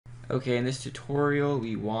Okay, in this tutorial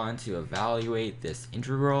we want to evaluate this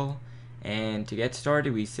integral, and to get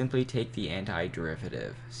started we simply take the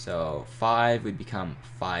antiderivative. So 5 would become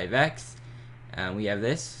 5x, and we have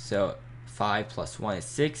this, so 5 plus 1 is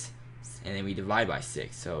 6, and then we divide by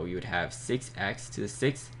 6, so we would have 6x to the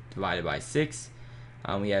 6th divided by 6.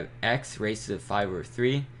 We have x raised to the 5 over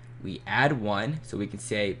 3. We add 1, so we can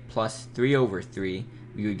say plus 3 over 3.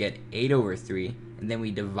 We would get 8 over 3, and then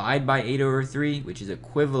we divide by 8 over 3, which is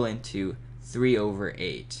equivalent to 3 over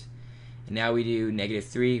 8. And now we do negative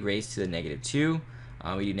 3 raised to the negative 2.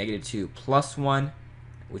 We do negative 2 plus 1,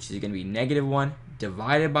 which is going to be negative 1,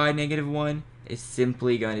 divided by negative 1 is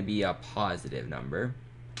simply going to be a positive number.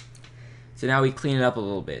 So now we clean it up a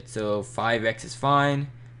little bit. So 5x is fine.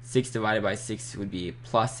 6 divided by 6 would be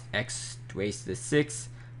plus x raised to the 6,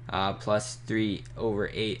 plus 3 over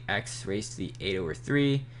 8x raised to the 8 over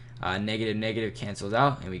 3. Negative negative cancels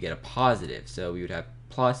out, and we get a positive. So we would have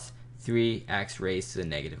plus 3x raised to the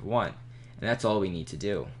negative 1. And that's all we need to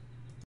do.